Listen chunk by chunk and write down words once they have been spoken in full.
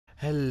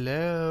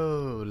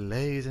Hello,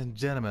 ladies and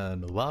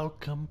gentlemen.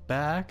 Welcome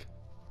back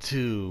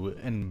to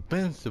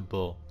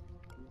Invincible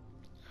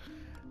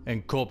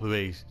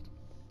Incorporation.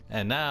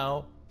 And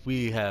now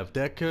we have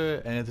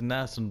Decker and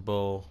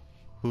International,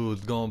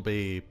 who's gonna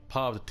be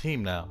part of the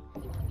team now.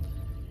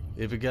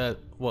 If you got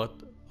what?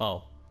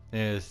 Oh,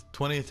 it's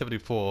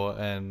 2074,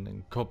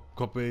 and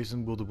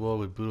corporation rule the world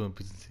with brutal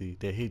efficiency.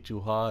 They hit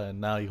you hard,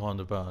 and now you're on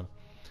the run.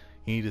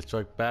 You need to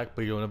strike back,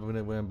 but you'll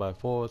never win by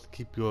force.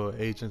 Keep your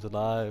agents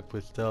alive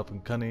with stealth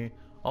and cunning.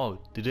 Oh,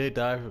 did they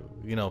die,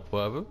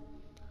 forever?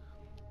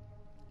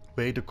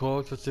 Raid the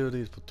core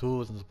facilities for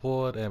tools and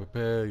support, and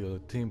prepare your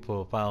team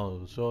for a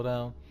final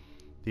showdown.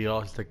 The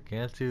odds attack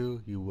against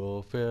you. You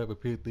will fail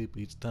repeatedly, but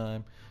each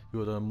time you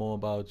will learn more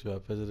about your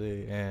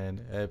adversity,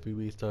 and every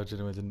restart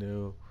generates a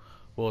new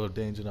world of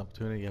danger and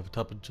opportunity. You have a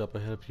tougher job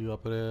ahead of you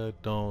up there.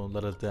 Don't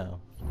let us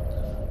down.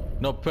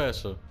 No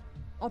pressure.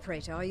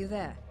 Operator, are you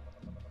there?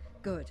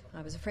 Good.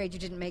 I was afraid you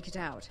didn't make it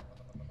out.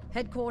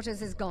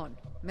 Headquarters is gone.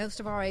 Most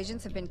of our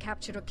agents have been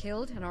captured or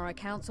killed, and our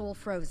accounts all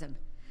frozen.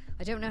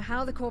 I don't know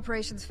how the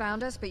corporations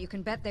found us, but you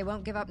can bet they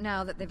won't give up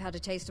now that they've had a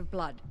taste of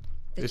blood.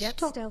 The jet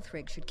stealth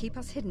rig should keep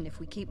us hidden if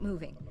we keep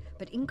moving,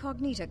 but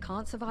Incognita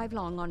can't survive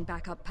long on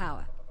backup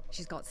power.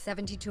 She's got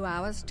 72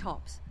 hours,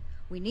 tops.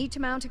 We need to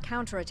mount a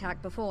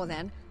counterattack before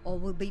then, or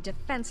we'll be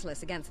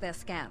defenseless against their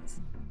scans.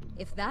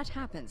 If that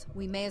happens,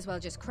 we may as well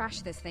just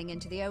crash this thing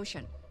into the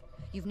ocean.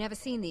 You've never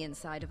seen the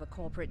inside of a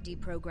corporate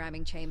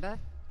deprogramming chamber.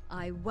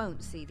 I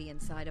won't see the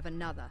inside of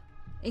another.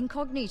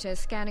 Incognita is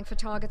scanning for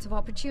targets of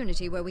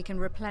opportunity where we can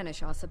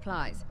replenish our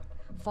supplies.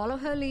 Follow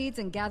her leads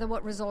and gather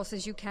what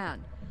resources you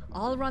can.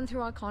 I'll run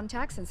through our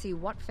contacts and see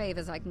what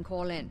favors I can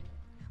call in.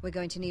 We're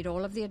going to need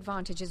all of the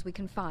advantages we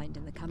can find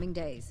in the coming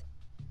days.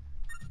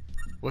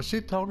 Was she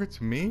talking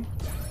to me?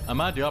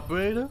 Am I the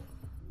operator?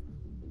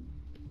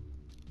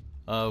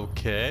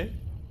 Okay.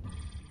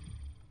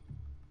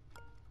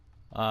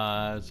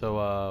 Where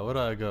do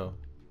I go?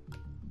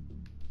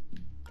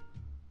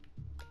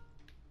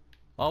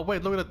 Oh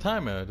wait, look at the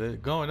timer. They're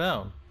going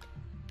down.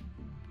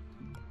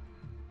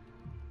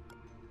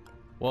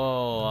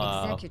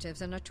 Whoa.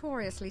 Executives are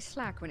notoriously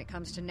slack when it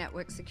comes to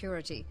network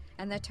security,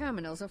 and their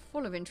terminals are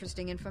full of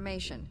interesting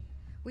information.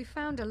 We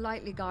found a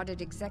lightly guarded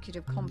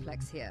executive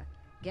complex here.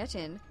 Get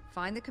in,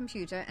 find the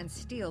computer, and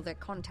steal their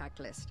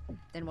contact list.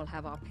 Then we'll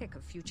have our pick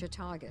of future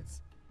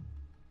targets.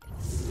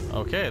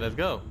 Okay, let's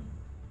go.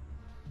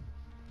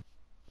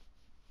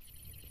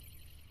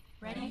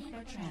 Ready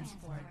for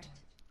transport.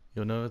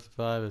 You'll never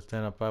survive and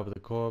stand upright with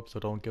a corpse, so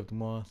don't give them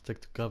more. Stick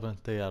to cover and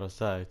stay out of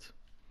sight.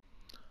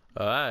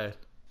 Alright.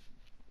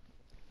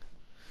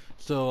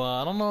 So,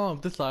 I don't know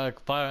if this is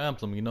like Fire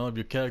Emblem, if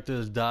your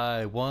characters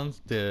die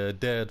once, they're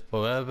dead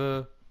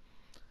forever.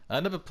 I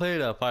never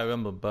played Fire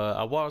Emblem, but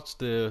I watched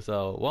this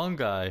one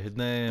guy, his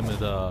name is,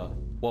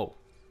 whoa.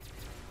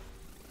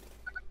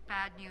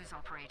 Bad news,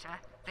 operator.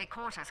 They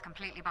caught us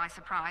completely by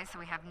surprise, so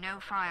we have no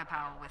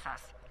firepower with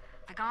us.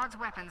 The guards'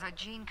 weapons are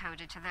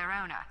gene-coded to their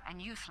owner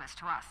and useless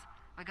to us.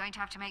 We're going to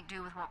have to make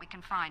do with what we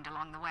can find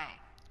along the way.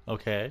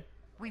 Okay.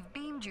 We've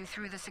beamed you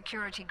through the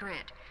security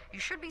grid. You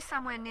should be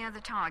somewhere near the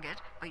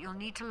target, but you'll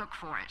need to look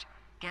for it.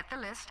 Get the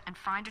list and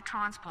find a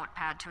transport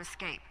pad to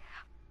escape.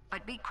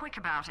 But be quick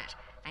about it.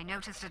 They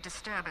noticed a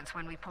disturbance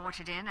when we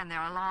ported in, and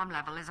their alarm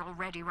level is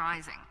already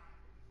rising.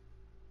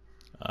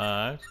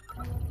 Alright.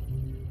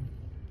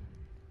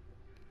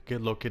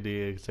 Get look at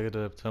the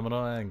executive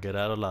terminal and get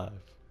out alive.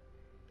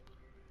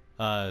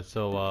 Alright,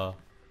 so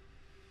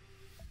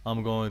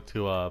I'm going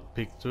to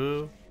peek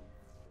through.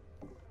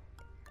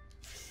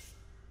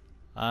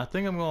 I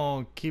think I'm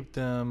gonna keep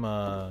them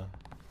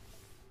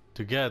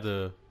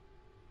together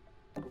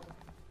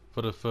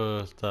for the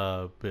first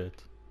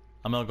bit.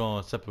 I'm not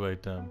gonna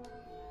separate them.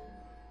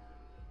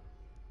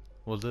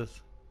 What's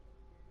this?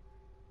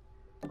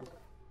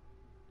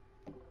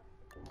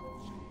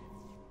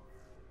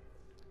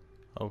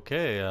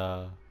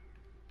 Okay,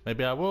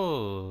 maybe I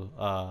will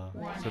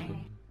separate.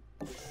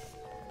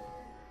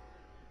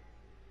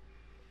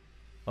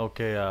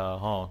 Okay,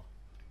 hold on.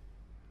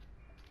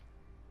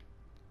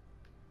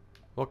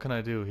 What can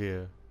I do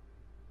here?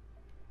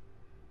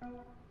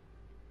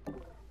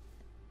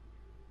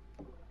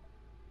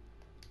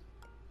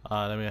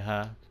 Let me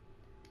hack.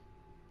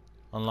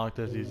 Unlock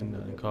this using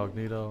the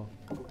incognito.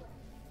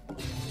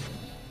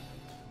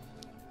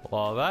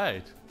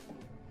 Alright.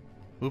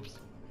 Oops.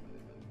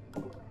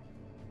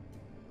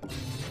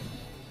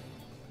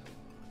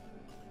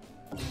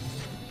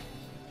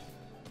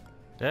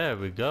 There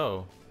we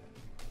go.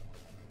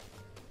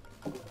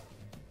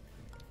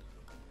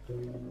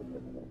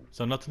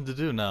 So nothing to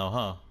do now,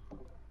 huh?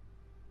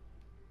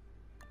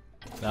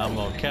 Now I'm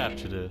gonna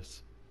capture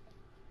this.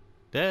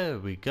 There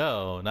we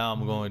go. Now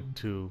I'm going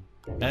to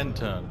end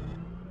turn.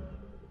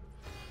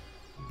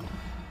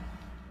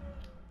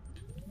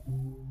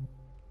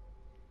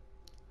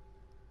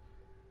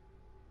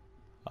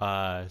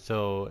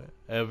 So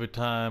every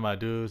time I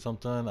do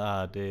something,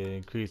 they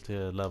increase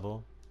their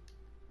level.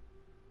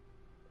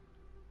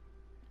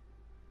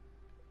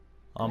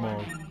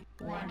 Almost.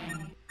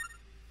 Warning.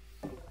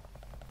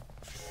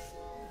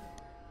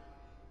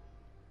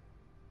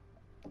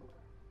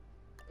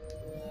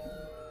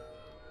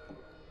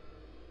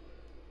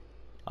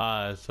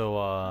 Alright,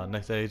 so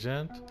next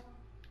agent.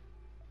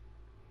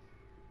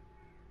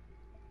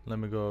 Let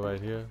me go right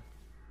here.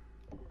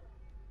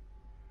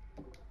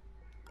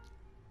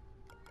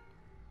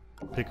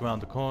 Pick around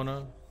the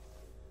corner.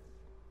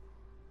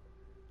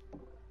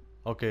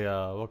 Okay,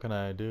 what can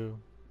I do?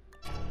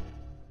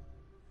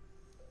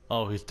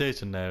 Oh, he's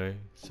stationary.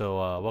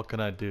 So what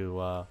can I do?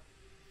 I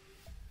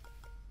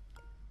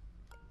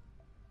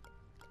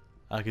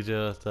could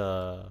just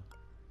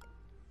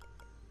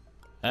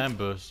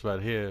ambush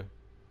right here.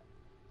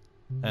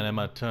 And then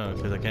my turn,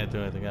 because I can't do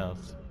anything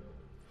else.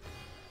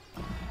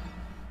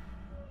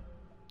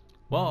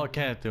 Well, I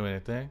can't do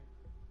anything.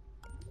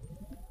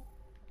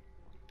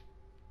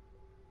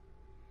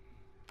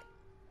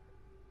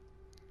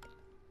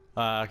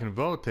 I can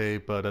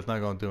rotate, but that's not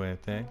going to do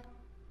anything.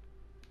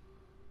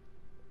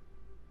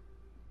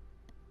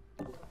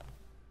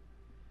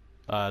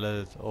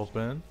 Let's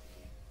open.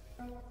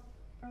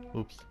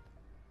 Oops.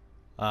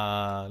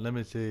 Let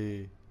me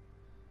see.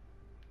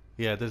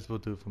 Yeah, this will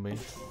do for me.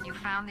 You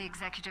found the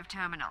executive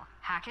terminal.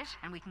 Hack it,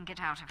 and we can get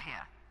out of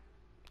here.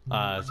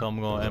 So I'm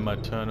going to end my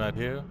turn right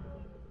here.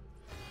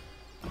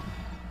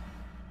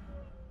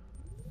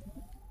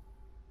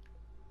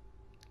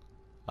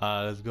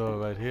 Let's go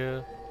right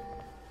here.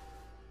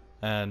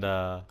 And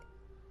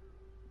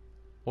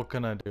what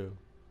can I do?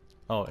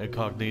 Oh,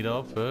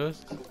 incognito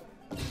first.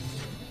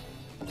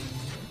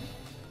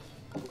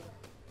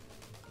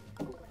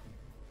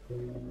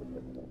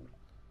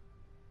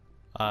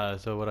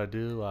 So what I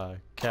do, I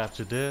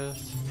capture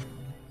this.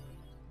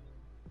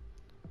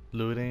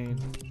 Looting.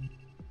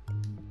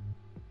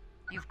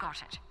 You've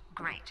got it.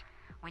 Great.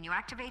 When you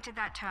activated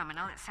that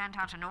terminal, it sent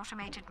out an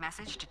automated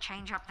message to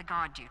change up the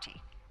guard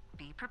duty.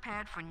 Be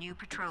prepared for new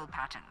patrol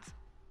patterns.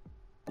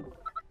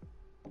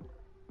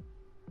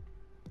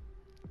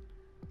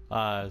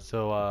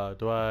 So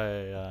do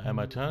I end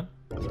my turn?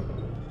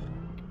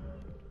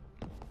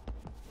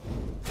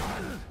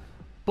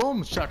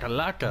 Boom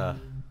shakalaka.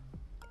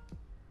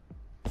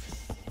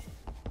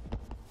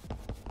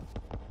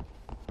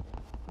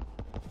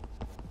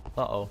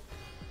 Uh-oh.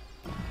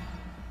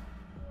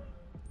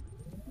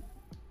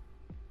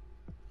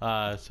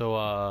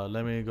 So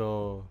let me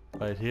go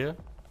right here.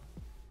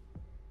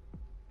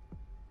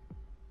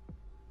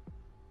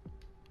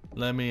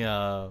 Let me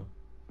hack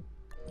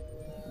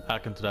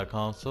into that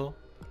console.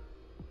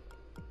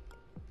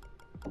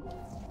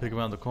 Pick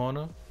around the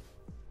corner.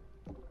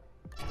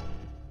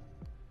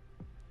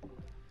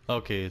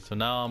 Okay, so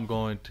now I'm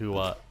going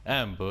to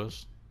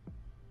ambush.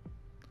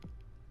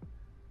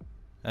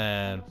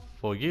 And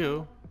for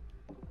you,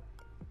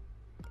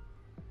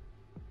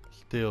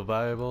 steal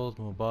variables,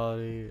 move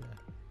body.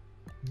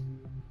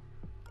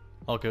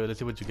 Okay, let's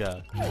see what you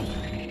got.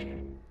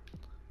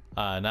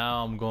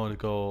 Now I'm going to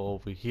go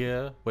over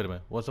here. Wait a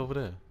minute, what's over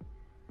there?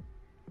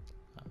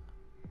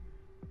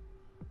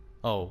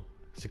 Oh,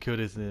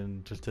 security isn't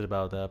interested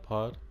about that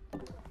part.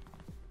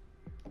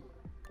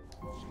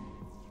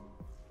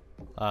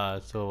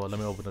 So let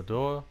me open the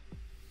door.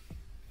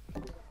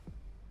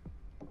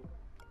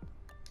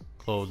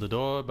 Close the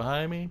door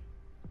behind me.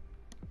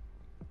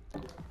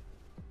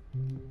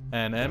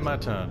 And end my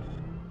turn.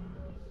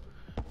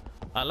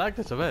 I like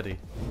this already.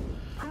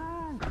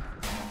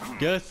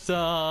 Get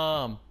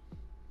some!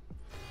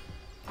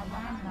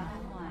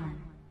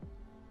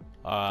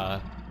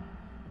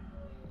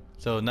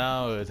 So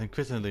now it's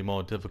increasingly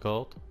more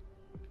difficult.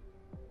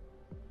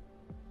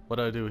 What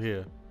do I do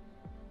here?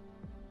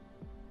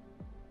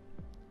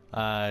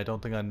 I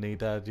don't think I need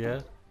that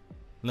yet.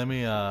 Let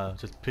me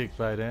just peek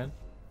right in.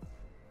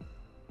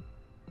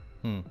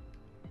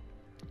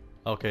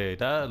 Okay,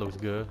 that looks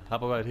good. How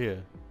about right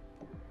here?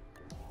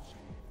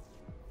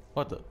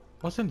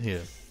 What's in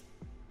here?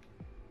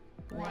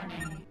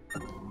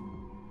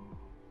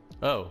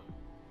 Oh,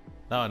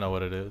 now I know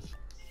what it is.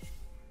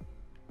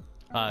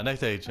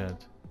 Next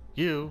agent.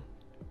 You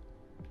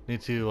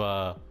need to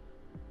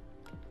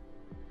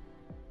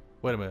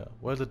wait a minute,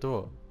 where's the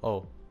door?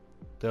 Oh,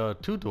 there are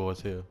two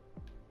doors here.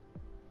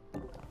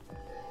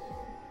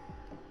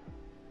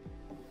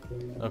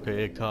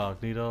 Okay,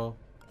 incognito.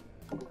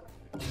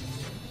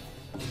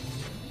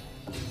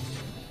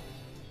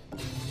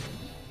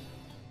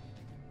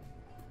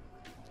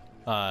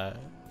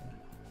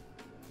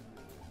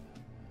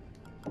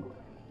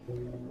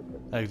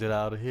 Exit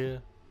out of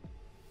here.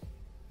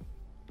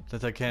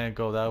 Since I can't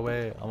go that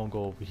way, I'm gonna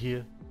go over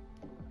here.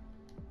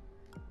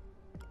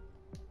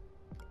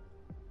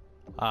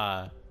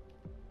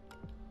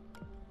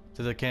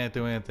 Since I can't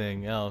do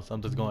anything else,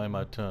 I'm just gonna end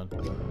my turn.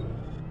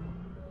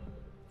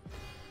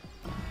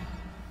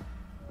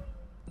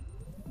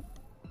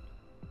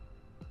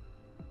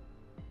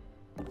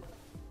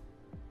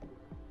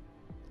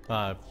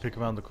 Pick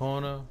around the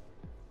corner.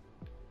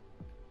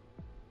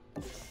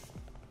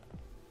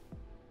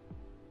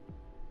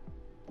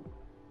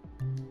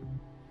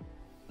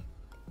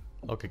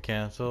 Okay,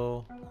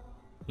 cancel.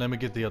 Let me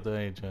get the other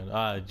agent.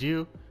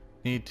 You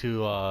need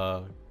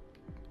to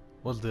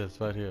what's this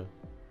right here?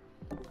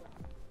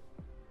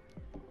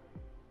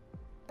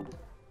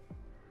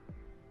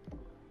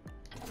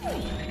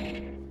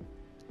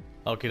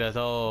 Okay, that's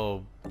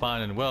all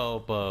fine and well,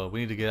 but we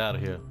need to get out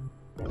of here.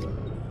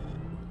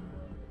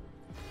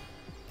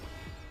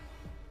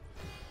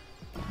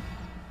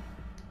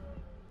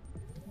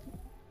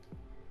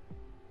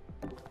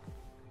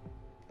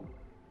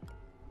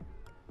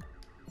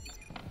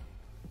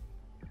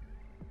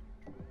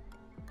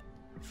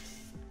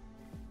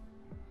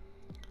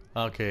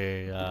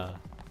 Okay,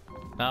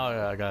 now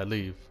I gotta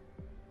leave.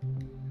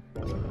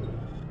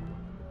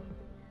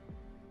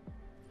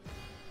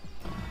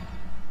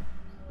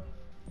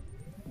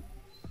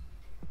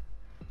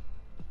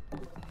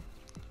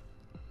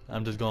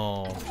 I'm just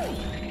gonna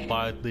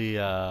quietly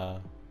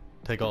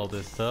take all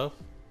this stuff.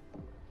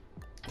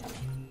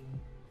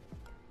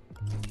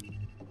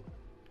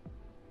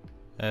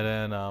 And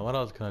then what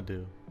else can I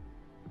do?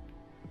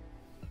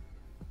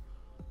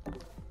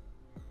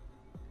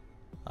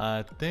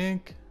 I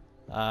think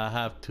I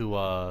have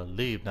to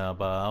leave now,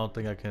 but I don't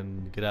think I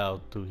can get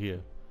out through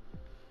here.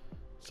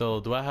 So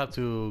do I have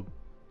to?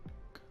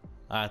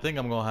 I think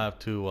I'm gonna have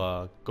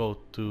to go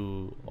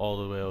to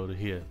all the way over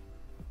here.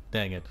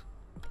 Dang it.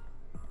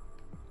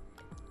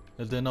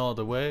 Is there no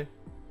other way?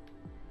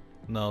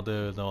 No,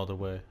 there is no other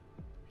way.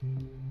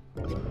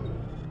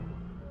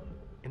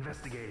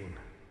 Investigating.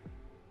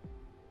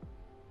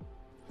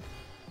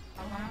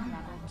 Alarm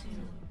level 2.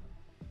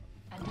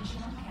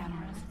 Additional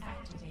cameras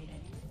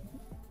activated.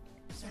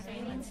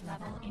 Surveillance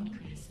level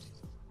increased.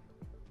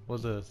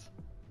 What's this?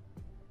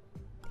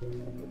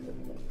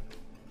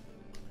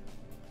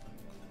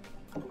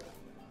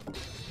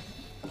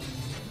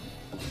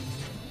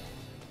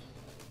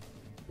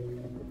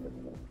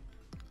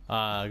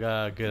 I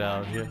gotta get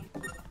out of here.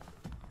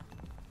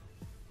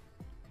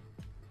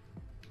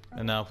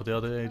 And now for the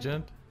other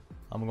agent,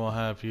 I'm gonna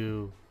have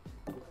you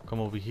come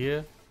over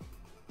here,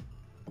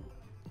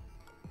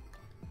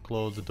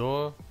 close the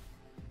door,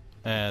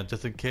 and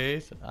just in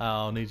case,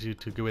 I'll need you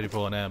to get ready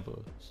for an ambush.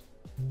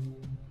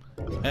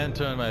 And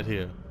turn right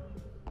here.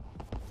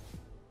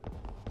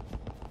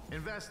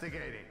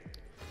 Investigating.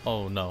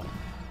 Oh no.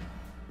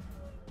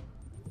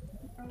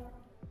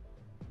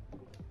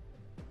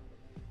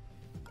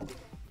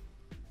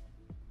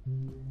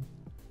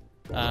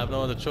 I have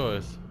no other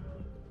choice.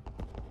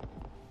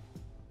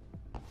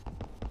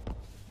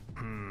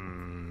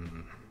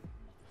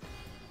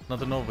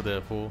 Nothing over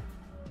there, fool.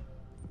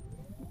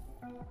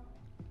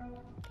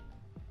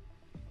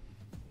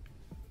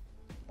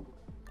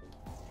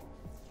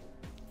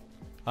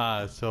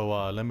 Alright,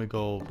 so let me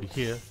go over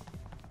here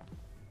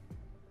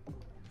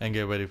and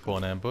get ready for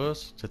an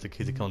ambush, just in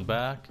case he comes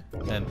back,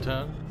 and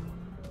turn.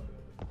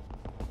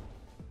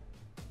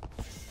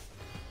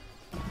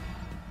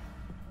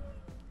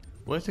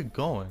 Where's it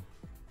going?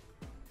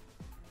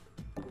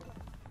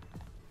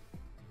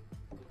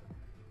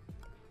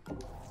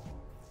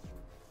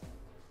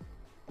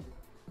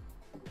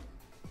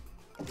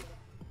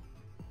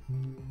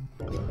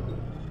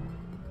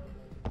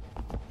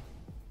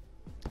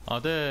 Are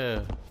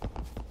there?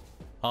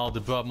 Oh, they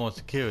brought more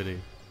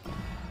security.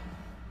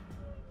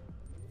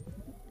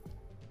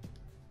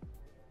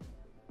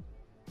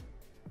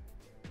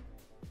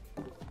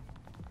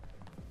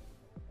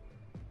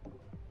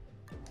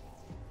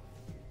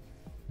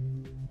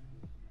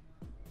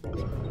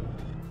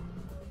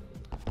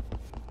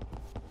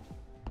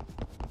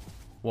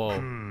 Whoa.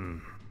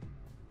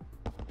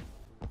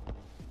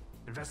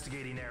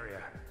 Investigating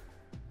area.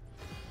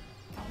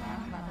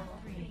 Alarm level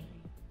 3.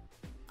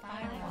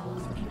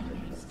 Firewalls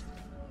increased.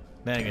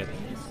 Dang it.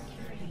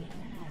 Security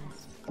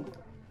enhanced.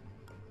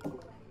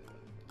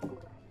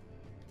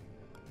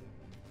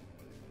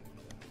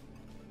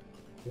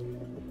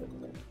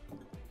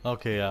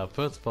 Okay,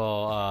 first of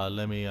all,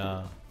 let me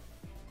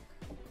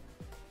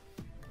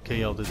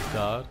KO this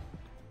guard.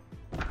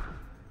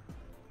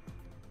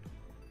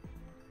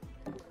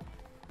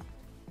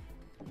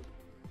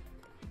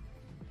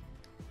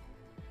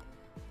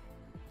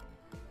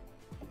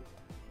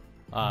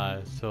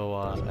 Alright, so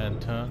and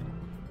turn.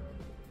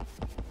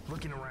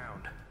 Looking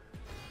around.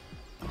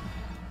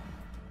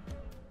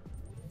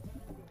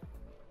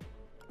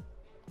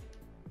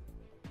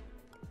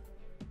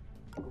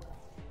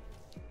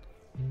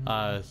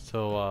 Alright,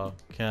 so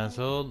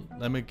cancel.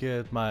 Let me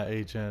get my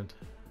agent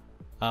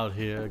out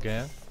here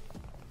again.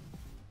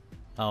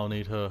 I don't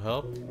need her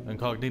help.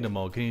 Incognito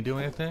mode. Can you do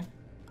anything?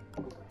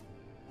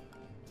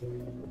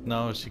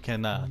 No, she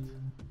cannot.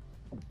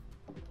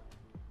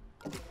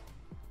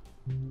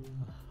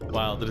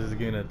 Wow, this is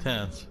getting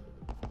intense.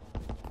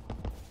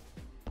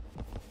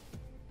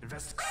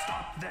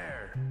 Stop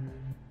there.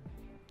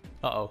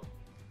 Uh-oh.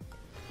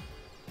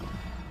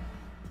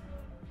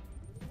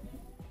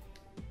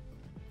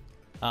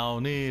 I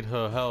don't need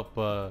her help,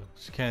 but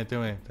she can't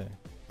do anything.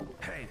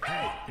 Hey,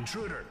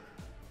 intruder.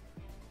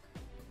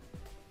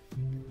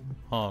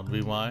 Hold on,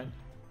 rewind.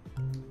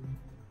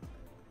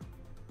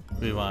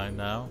 Rewind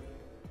now.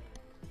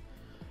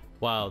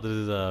 Wow, this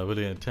is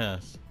really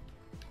intense.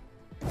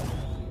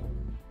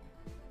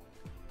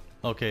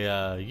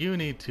 Okay, you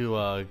need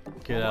to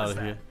get out of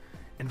here.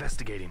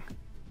 Investigating.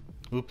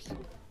 Oops.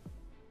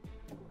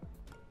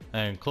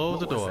 And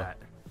close the door. What was that?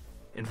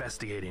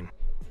 investigating.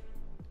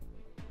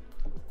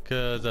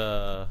 Cause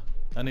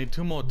I need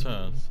 2 more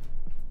turns.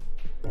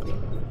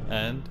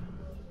 And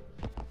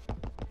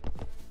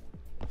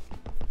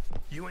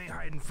You ain't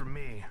hiding from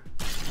me.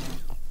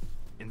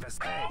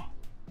 Hey.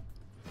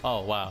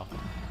 oh wow.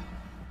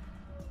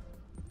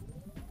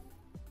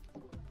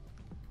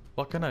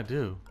 What can I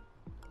do?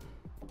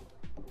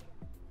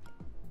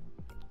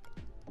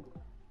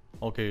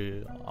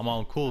 Okay, I'm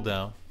on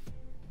cooldown.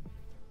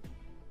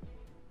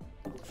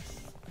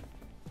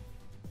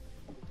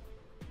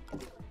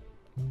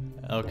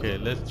 Okay,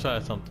 let's try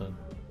something.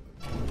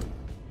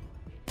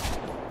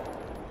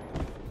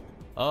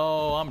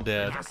 Oh, I'm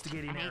dead.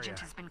 Investigating An area. agent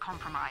has been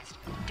compromised.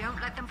 Don't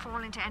let them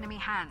fall into enemy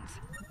hands.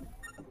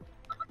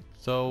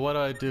 So what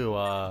do?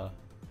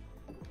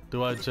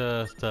 Do I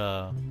just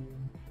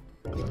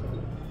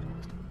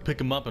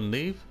pick him up and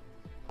leave?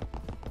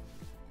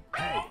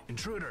 Hey,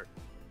 intruder.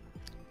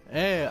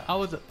 Hey, I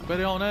was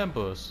ready on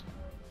ambush.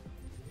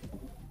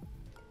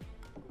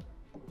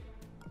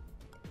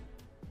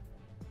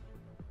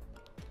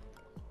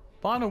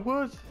 Final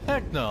words?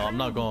 Heck no, I'm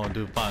not gonna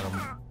do final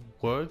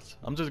words.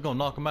 I'm just gonna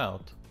knock him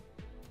out.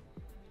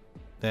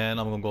 Then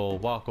I'm gonna go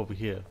walk over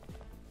here.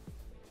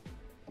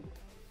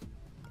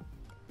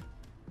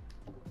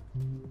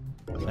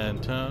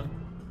 And turn.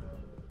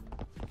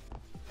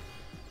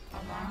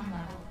 Alarm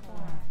level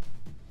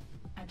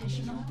 4.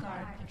 Additional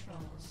guard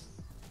patrols.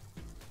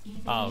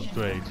 Oh, Evasion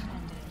great.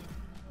 recommended.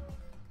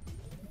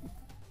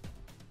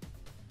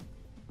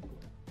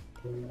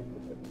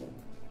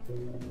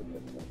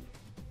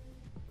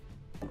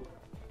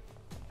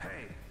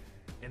 Hey,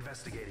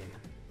 investigating.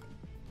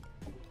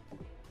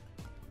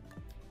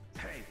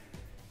 Hey,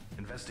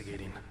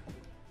 investigating.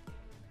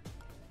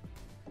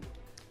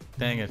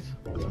 Dang it.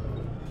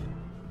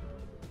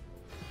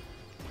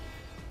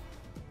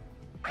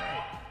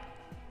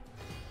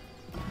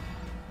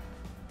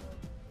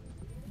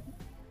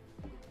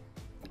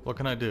 What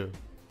can I do?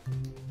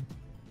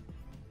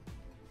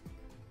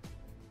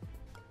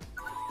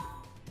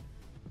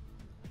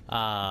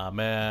 Ah,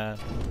 man.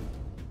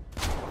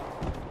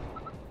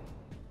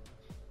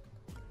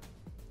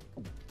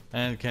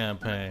 And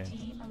campaign.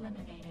 Team eliminated.